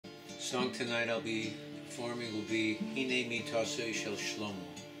song tonight I'll be performing will be Hine Mitasei Shel Shlomo.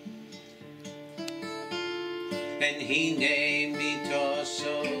 And Hine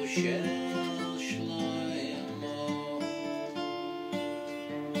Mitasei Shel Shlomo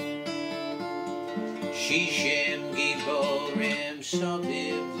Shishem Giborim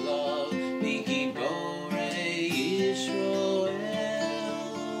Saviv Lo Migiborei Yisroel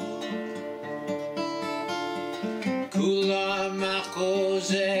Kulam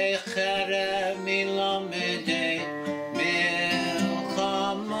Achozei Cherev Milamedei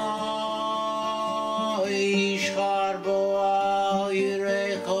Melchama Yishchar Bo Al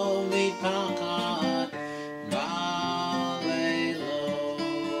Yirecho Mipachad Baleilo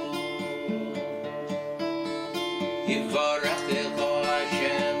Yivarechecho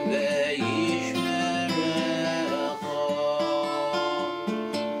Hashem Ve'yishmerecho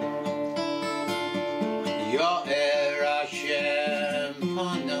Yo'er Hashem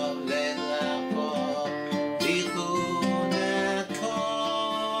Panav Le'lecho V'chunecho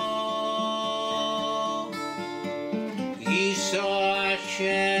Yisa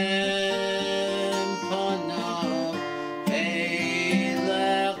Hashem Panav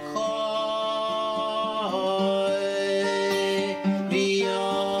Le'lecho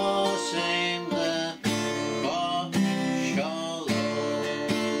V'yosem Lecha Shalom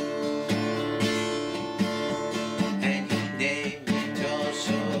And Hine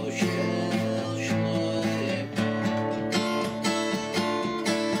Mitasei Shel Shlomo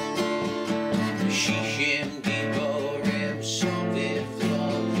Shishim Giborim Saviv Lo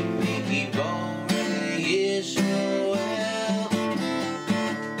Migiborei Yisroel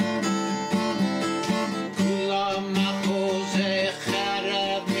Kulam Achozei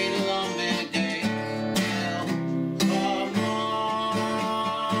Cherev Milamedei Melchama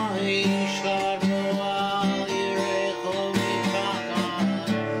Yishchar Bo Al Yirecho Mipachad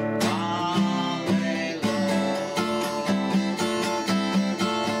Baleilo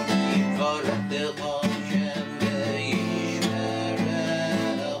Yivarechecho Hashem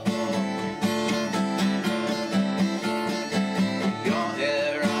Ve'yishmerecho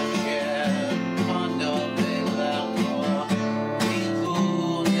Yo'er Hashem Panav Le'lecho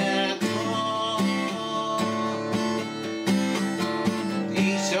V'chunecho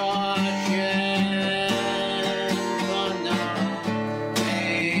Yisa Hashem Panav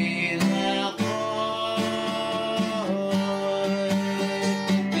Le'lecho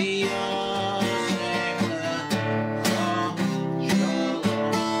V'yosem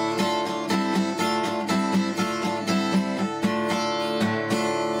Lecha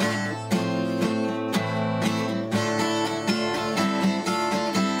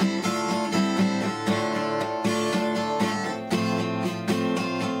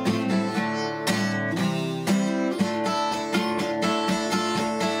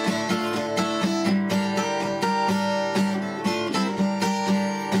Shalom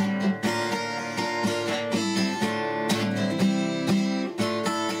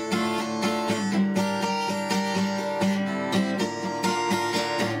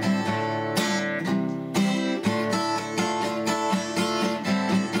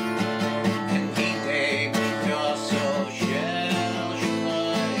And Hine Mitasei Shel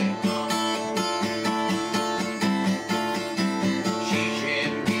Shlomo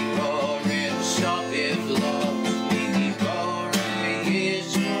Shishim Giborim Saviv Lo Migiborei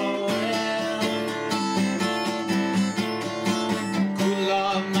Yisroel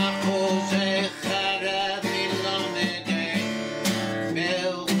Kulam Achozei Cherev Milamedei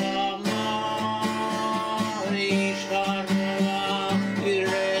Melchama Yishchar Bo Al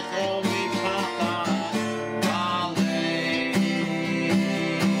Yirecho Mipachad Baleilo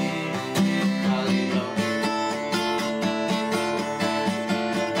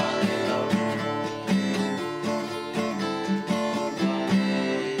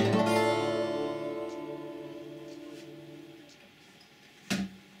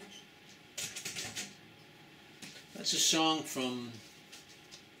That's a song from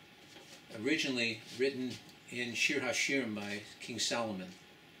originally written in Shir Hashirim by King Solomon.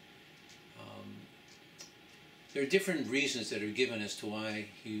 There are different reasons that are given as to why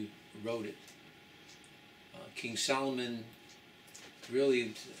he wrote it. King Solomon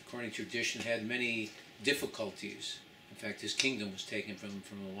really, according to tradition, had many difficulties. In fact, his kingdom was taken from him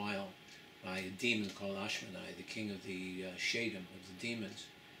for a while by a demon called Ashmanai, the king of the Shadim, of the demons.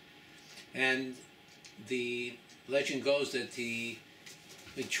 And the legend goes that we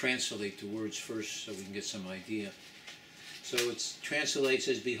translate the words first so we can get some idea. So it translates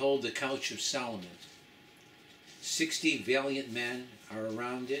as, "Behold the couch of Solomon. 60 valiant men are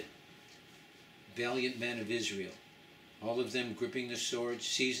around it, valiant men of Israel. all of them gripping the sword,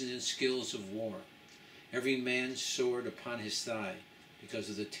 seasoned in skills of war, every man's sword upon his thigh, because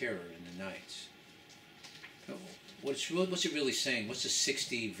of the terror in the nights. What's it really saying? What's the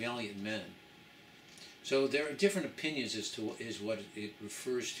 60 valiant men? So there are different opinions as to what it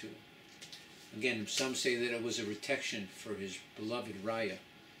refers to. Again, some say that it was a protection for his beloved Raya,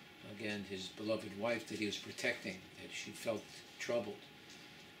 again, his beloved wife that he was protecting, that she felt troubled,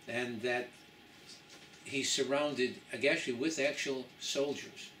 and that he's surrounded actually with actual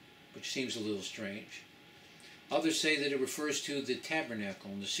soldiers, which seems a little strange. Others say that it refers to the tabernacle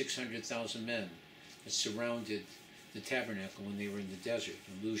and the 600,000 men that surrounded the tabernacle when they were in the desert,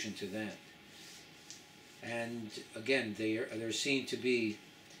 an allusion to that. And again, they're seen to be,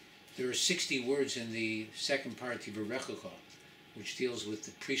 there are 60 words in the second part, Tivarechacha, which deals with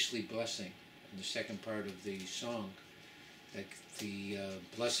the priestly blessing in the second part of the song, that the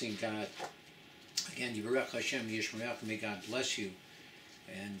blessing God, again, Yivarech Hashem Yishmereach, may God bless you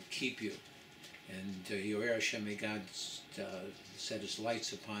and keep you. And Yorer Hashem, may God set his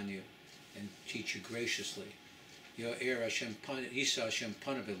lights upon you and teach you graciously. Yorer Hashem, Isa Hashem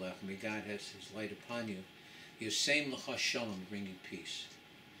Panavilech, may God have his light upon you. Yosem L'cha Shalom, bring you peace.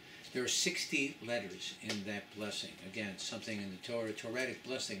 There are 60 letters in that blessing. Again, something in the Torah, Torahic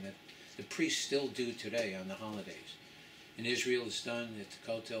blessing that the priests still do today on the holidays. In Israel, it's done at the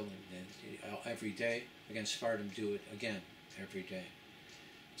Kotel every day. Again, Sephardim do it again every day.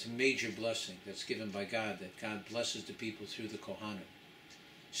 It's a major blessing that's given by God, that God blesses the people through the Kohanim.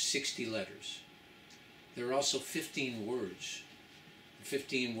 60 letters. There are also 15 words.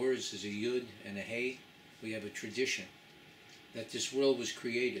 15 words is a Yud and a Hey. We have a tradition that this world was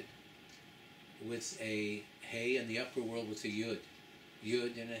created with a Hey, and the upper world with a Yud.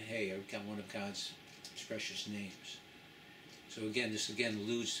 Yud and a Hey are one of God's precious names. So again, this again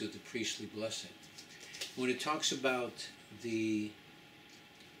alludes to the priestly blessing. When it talks about the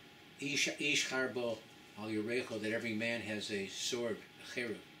Ish Harbo al Yorecho, that every man has a sword, a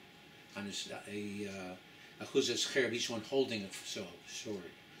cherub, on his a chuzas cherub, each one holding a sword.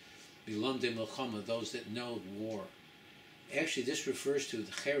 Bilamde Milchama, those that know war. Actually, this refers to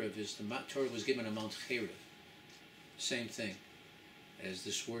the cherub, is the Torah was given a Mount Cherub. Same thing as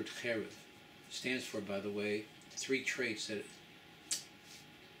this word cherub. Stands for, by the way, 3 traits that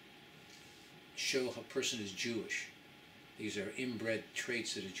show a person is Jewish. These are inbred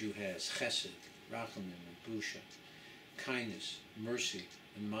traits that a Jew has: chesed, rachamim, and busha, kindness, mercy,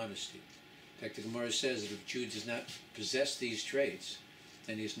 and modesty. In fact, the Gemara says that if a Jew does not possess these traits,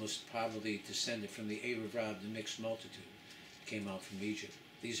 then he is most probably descended from the Erev Rav, the mixed multitude that came out from Egypt.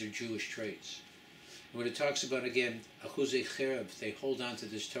 These are Jewish traits. And when it talks about, again, achuzei cherub, they hold on to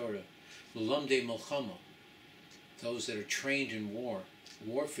this Torah, l'lamdei milchama, those that are trained in war.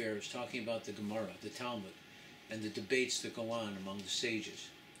 Warfare is talking about the Gemara, the Talmud, and the debates that go on among the sages,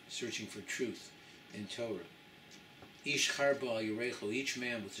 searching for truth in Torah. Ish charba al yorecho, each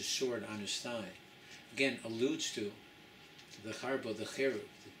man with a sword on his thigh, again alludes to the charba, the cherub,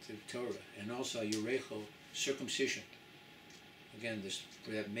 the Torah, and also yorecho, circumcision. Again,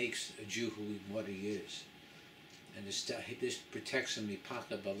 that makes a Jew what he is. And this protects him,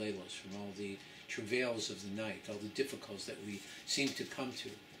 mipaka balelos, from all the travails of the night, all the difficulties that we seem to come to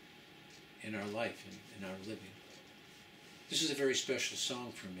in our life and in our living. This is a very special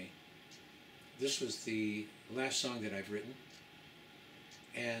song for me. This was the last song that I've written,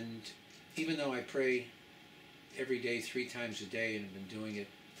 and even though I pray every day 3 times a day, and I've been doing it,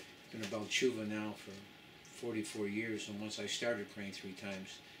 been about tshuva now for 44 years, and once I started praying 3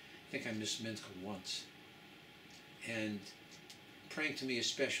 times, I think I missed mincha once. And praying to me is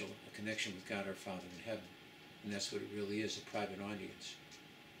special, a connection with God our Father in heaven. And that's what it really is, a private audience.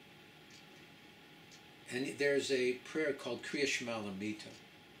 And there's a prayer called Kriya Shema Lamita.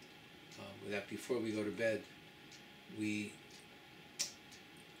 That before we go to bed, we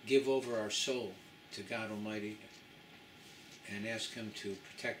give over our soul to God Almighty and ask Him to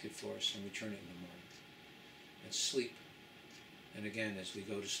protect it for us and return it in the morning. And sleep. And again, as we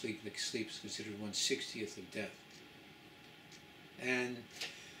go to sleep, the sleep is considered 1/60th of death. And,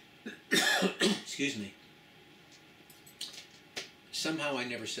 excuse me, somehow I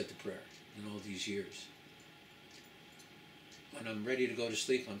never said the prayer in all these years. When I'm ready to go to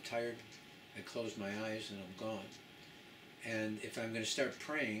sleep, I'm tired, I close my eyes and I'm gone. And if I'm going to start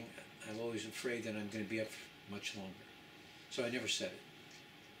praying, I'm always afraid that I'm going to be up much longer. So I never said it.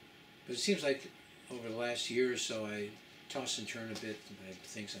 But it seems like over the last year or so, I toss and turn a bit. I have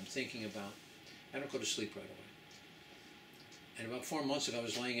things I'm thinking about. I don't go to sleep right away. And about 4 months ago, I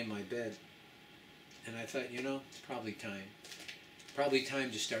was laying in my bed, and I thought, it's probably time. Probably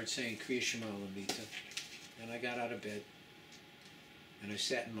time to start saying Kriya Shema Lamita. And I got out of bed, and I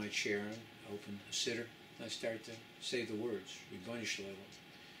sat in my chair and opened a siddur, and I started to say the words, Ribono Shel Olam.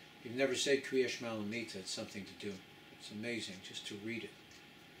 You've never said Kriya Shema Lamita, it's something to do. It's amazing just to read it.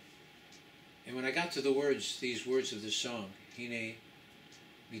 And when I got to the words, these words of the song, Hine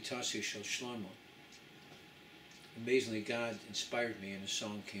Mitasi Shel Shlomo, amazingly God inspired me and a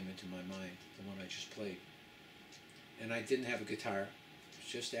song came into my mind, the one I just played. And I didn't have a guitar, it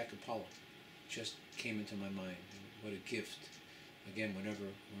was just a cappella. It just came into my mind. And what a gift, again, whenever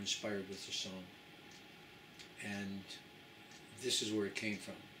we're inspired with a song. And this is where it came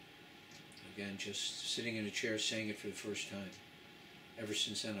from. Again, just sitting in a chair saying it for the first time. Ever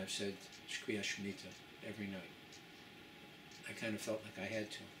since then I've said Kriya Shemitah every night. I kind of felt like I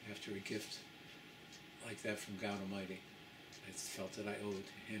had to, after a gift like that from God Almighty. I felt that I owed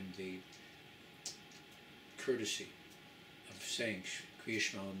him the courtesy of saying Kriya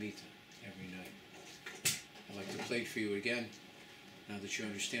Shema Lamita every night. I'd like to play it for you again, now that you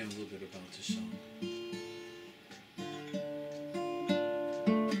understand a little bit about this song.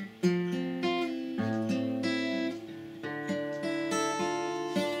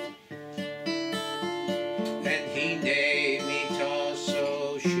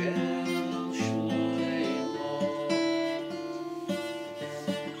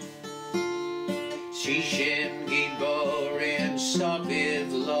 Shishim Giborim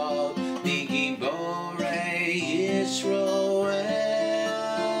Saviv Lo Migibore Yisroel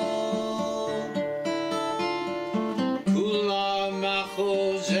Kula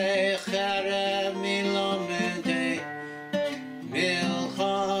Machuze Cherem Milomede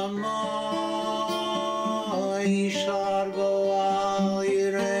Milchama Yishar Bo Al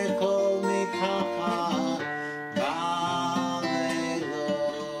Yireko Mikacha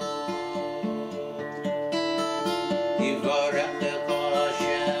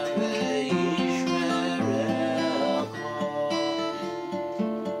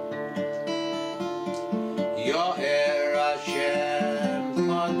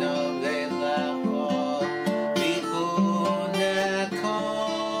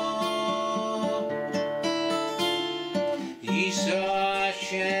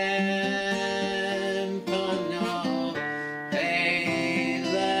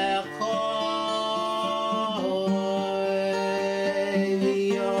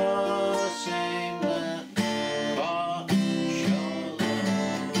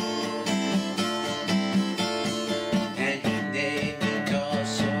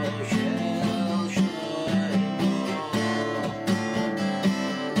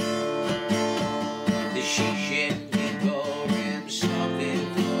Shishim Giborim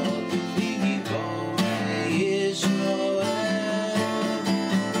Saviv Lo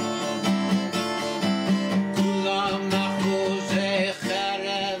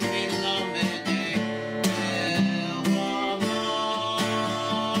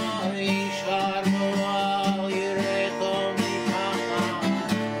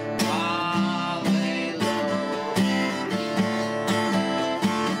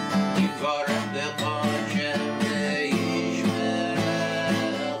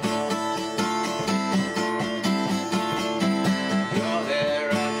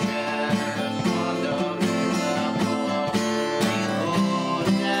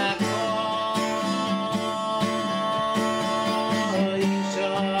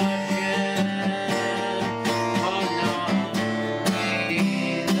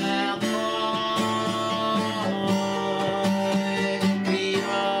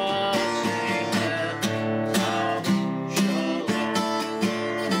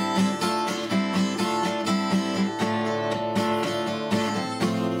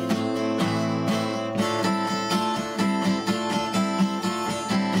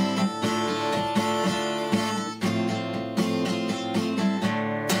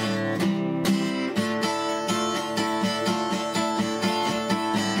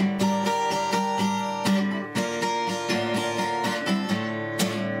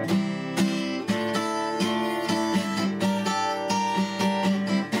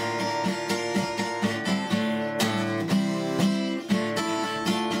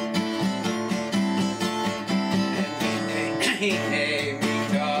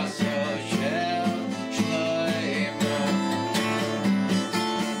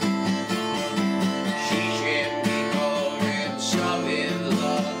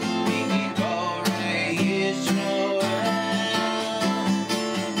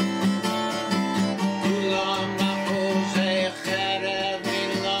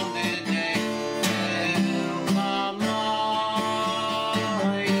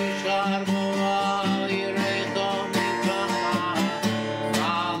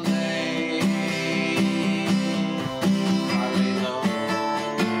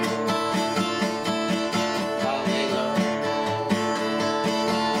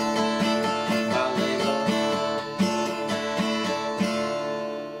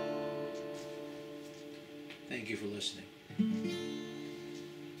Thank you for listening.